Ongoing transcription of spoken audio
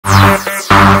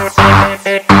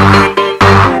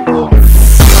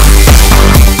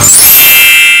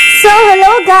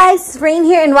Rain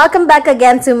here and welcome back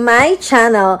again to my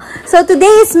channel. So today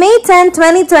is May 10,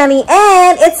 2020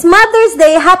 and it's Mother's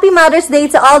Day. Happy Mother's Day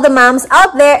to all the moms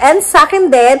out there and sa akin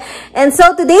din. And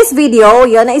so today's video,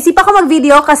 yun, naisipan ko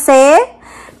mag-video kasi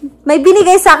may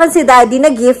binigay sa akin si Daddy na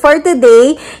gift for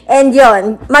today. And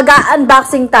yun,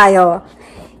 mag-unboxing tayo.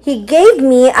 He gave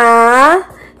me a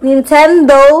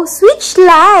Nintendo Switch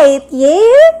Lite.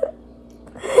 Yeah!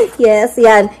 Yes,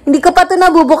 yan. Hindi ko pa ito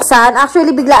nabubuksan.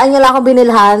 Actually, biglaan niya lang ako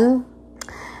binilhan.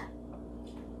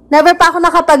 Never pa ako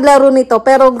nakapaglaro nito,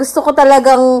 pero gusto ko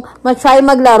talagang ma-try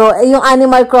maglaro. Yung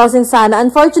Animal Crossing sana.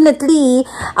 Unfortunately,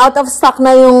 out of stock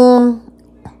na yung,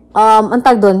 ang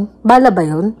tag doon, bala ba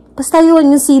yun? Basta yun,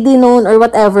 yung CD noon or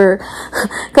whatever,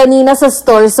 kanina sa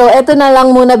store. So, eto na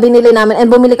lang muna binili namin and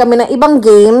bumili kami ng ibang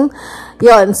game.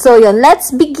 Yun, so yun,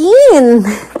 let's begin!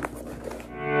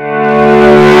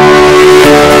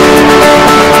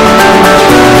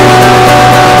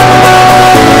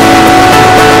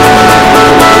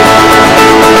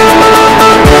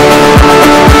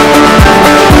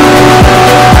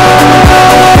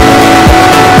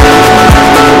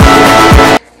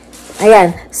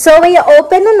 Ayan. So, may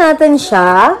i-open na natin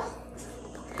siya.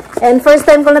 And first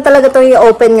time ko na talaga ito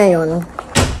i-open ngayon.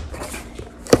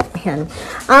 Ayan.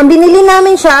 Binili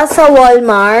namin siya sa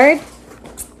Walmart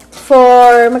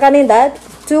for, magkano yun, Dad?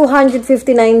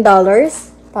 $259.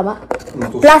 Tama?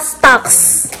 Plus tax.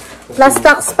 Plus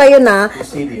tax pa yun, ha.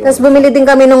 Tapos bumili din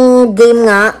kami nung game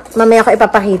nga. Mamaya ko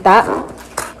ipapakita.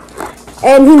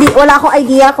 And wala akong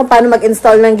idea kung paano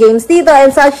mag-install ng games dito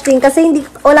and such thing. Kasi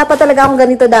wala pa talaga akong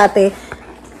ganito dati.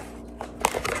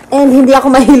 And hindi ako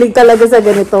mahilig talaga sa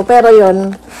ganito. Pero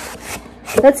yun.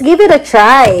 Let's give it a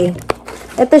try.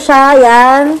 Ito siya,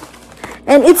 yan.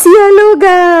 And it's yellow,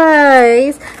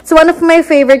 guys. It's one of my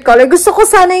favorite color. Gusto ko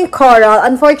sana yung coral.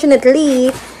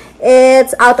 Unfortunately,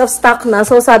 it's out of stock na.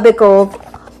 So sabi ko,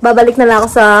 babalik na lang ako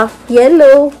sa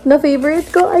yellow na favorite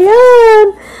ko.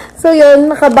 Ayan. So, yun.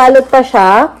 Nakabalot pa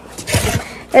siya.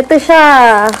 Ito siya.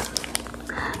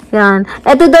 Yan.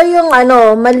 Ito daw yung,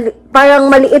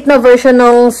 parang maliit na version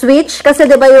ng Switch. Kasi,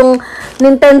 diba yung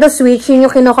Nintendo Switch, yun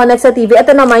yung kinoconnect sa TV.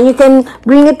 Ito naman, you can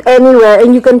bring it anywhere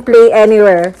and you can play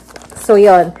anywhere. So,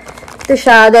 yun. Ito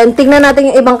siya. Then, tignan natin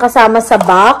yung ibang kasama sa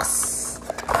box.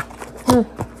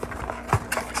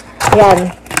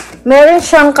 Yan. Meron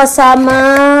siyang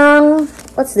kasamang,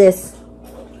 what's this?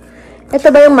 Ito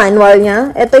ba yung manual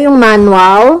niya? Ito yung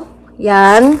manual.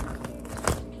 Yan.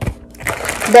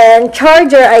 Then,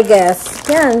 charger, I guess.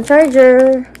 Yan,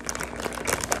 charger.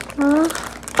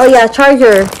 Oh, yeah,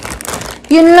 charger.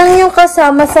 Yun lang yung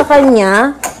kasama sa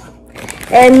kanya.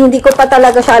 And hindi ko pa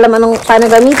talaga siya alam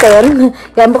paano gamitin.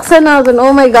 Yan, buksan natin.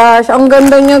 Oh my gosh, ang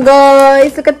ganda niya,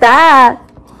 guys. Look at that.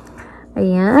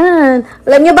 Ayan.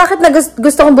 Alam niyo bakit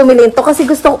gusto kong bumili ito? Kasi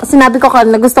sinabi ko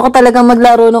kanina, gusto ko talaga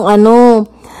maglaro ng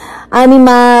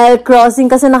Animal Crossing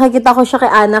kasi nakikita ko siya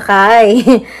kay Anakay.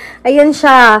 Ayan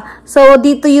siya. So,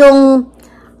 dito yung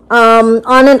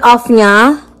on and off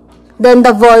niya. Then,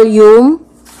 the volume.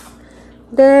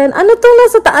 Then, ano itong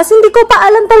nasa taas? Hindi ko pa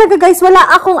alam talaga, guys. Wala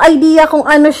akong idea kung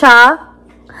ano siya.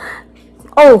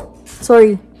 Oh,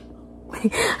 sorry.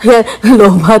 Ayan,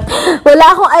 lobat. Wala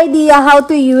akong idea how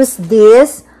to use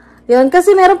this. Yan,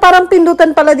 kasi meron parang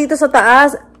pindutan pala dito sa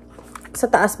taas. Sa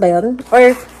taas ba yun?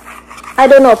 Or, I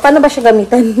don't know. Paano ba siya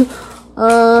gamitan?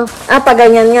 Pa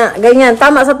ganyan nga. Ganyan.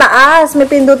 Tama, sa taas. May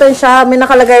pindutan siya. May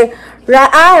nakalagay,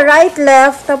 right,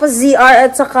 left, tapos ZR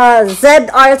at saka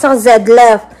ZR at saka Z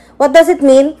left. What does it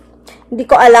mean? Hindi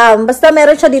ko alam. Basta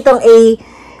meron siya ditong A,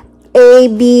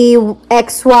 B,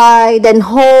 X, Y, then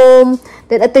home.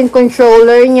 Then, ito yung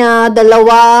controller niya,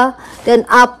 dalawa. Then,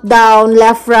 up, down,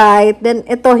 left, right. Then,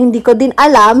 ito, hindi ko din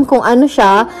alam kung ano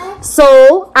siya. So,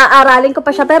 aaralin ko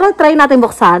pa siya. Pero, try natin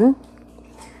buksan.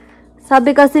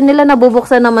 Sabi kasi nila,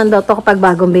 nabubuksan naman daw to kapag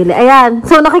bagong bili. Ayan.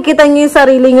 So, nakikita niyo yung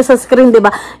sarili niyo sa screen,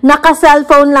 diba?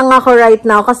 Naka-cellphone lang ako right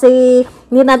now kasi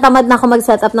ninatamad na ako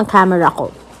mag-setup ng camera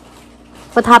ko.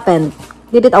 What happened?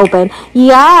 Did it open?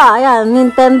 Yeah, ayan.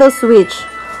 Nintendo Switch.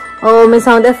 Oh, may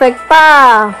sound effect pa.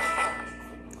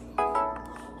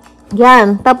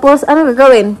 Yan. Tapos, ano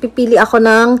gagawin? Pipili ako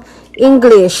ng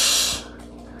English.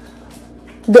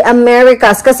 The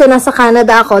Americas. Kasi nasa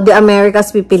Canada ako, the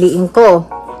Americas pipiliin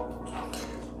ko.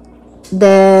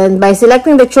 Then, by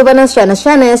selecting the Chubanas,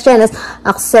 Shanas,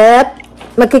 accept.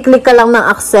 Magkiklik ka lang ng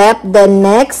accept. Then,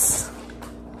 next.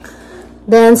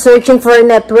 Then, searching for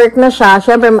network na siya.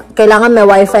 Siyempre, kailangan may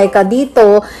wifi ka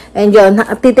dito. And yun,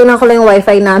 titignan ko lang yung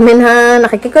wifi namin, ha.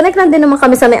 Nakikiconnect lang din naman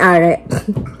kami sa may-ari.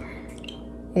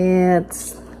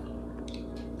 It's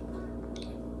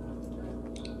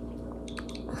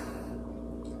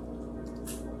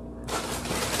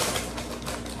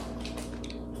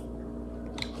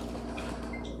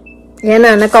Yan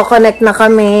na, nagko-connect na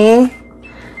kami.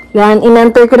 Yan,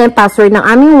 in-enter ko na yung password ng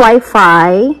aming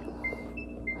Wi-Fi.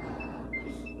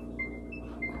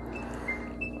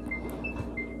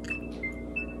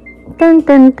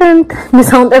 May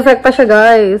sound effect pa siya,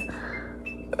 guys.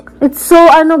 It's so,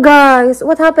 guys.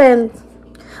 What happened?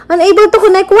 Unable to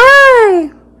connect.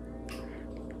 Why?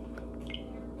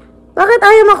 Bakit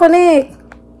ayaw ma-connect?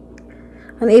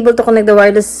 Unable to connect the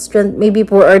wireless strand. Maybe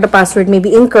poor or the password may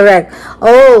be incorrect.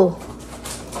 Oh.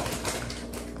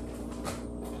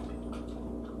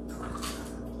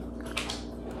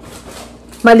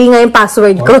 Mali nga yung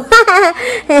password ko.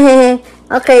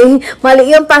 Okay.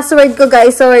 Mali yung password ko,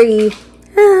 guys. Sorry.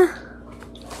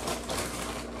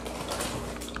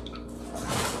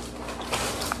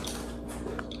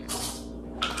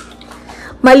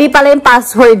 Mali pala yung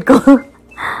password ko.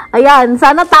 Ayan.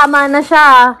 Sana tama na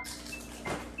siya.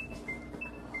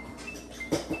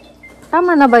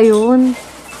 Tama na ba yun?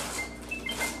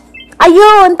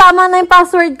 Ayun! Tama na yung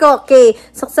password ko. Okay.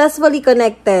 Successfully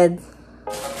connected.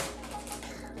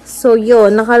 So,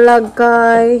 yun.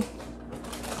 Nakalagay.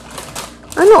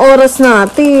 Ano oras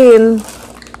natin?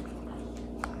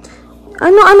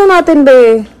 Ano natin,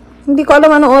 be? Hindi ko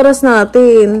alam anong oras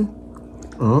natin.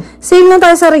 Same lang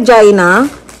tayo sa Regina.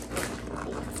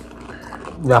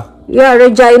 Yeah,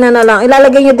 Regina na lang.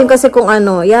 Ilalagay nyo din kasi kung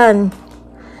ano. Yan.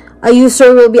 A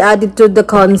user will be added to the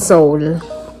console.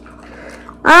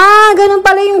 Ganun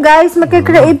pala yung guys.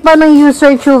 Magkakreate pa ng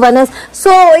user Chuvanes.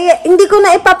 So, hindi ko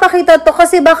na ipapakita to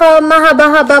kasi baka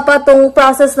mahaba-haba pa tong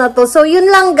process na to. So, yun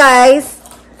lang guys.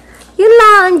 Yun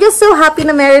lang. I'm just so happy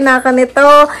na meron na ka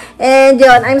nito. And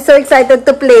yun, I'm so excited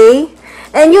to play.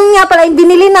 And yung nga pala, yung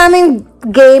binili namin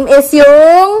game is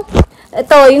yung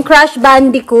yung Crash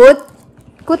Bandicoot.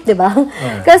 Diba?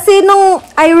 Kasi nung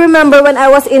I remember when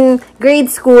I was in grade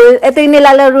school, ito yung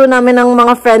nilalaro namin ng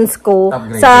mga friends ko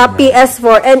sa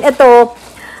PS4. And ito,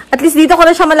 at least dito ko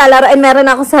na siya malalaro and meron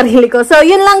na akong sarili ko. So,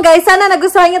 yun lang guys. Sana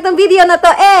nagustuhan nyo itong video na to.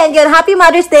 And yun, Happy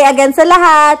Mother's Day again sa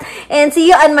lahat. And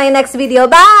see you on my next video.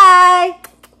 Bye!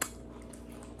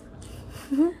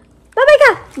 Bye-bye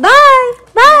ka! Bye!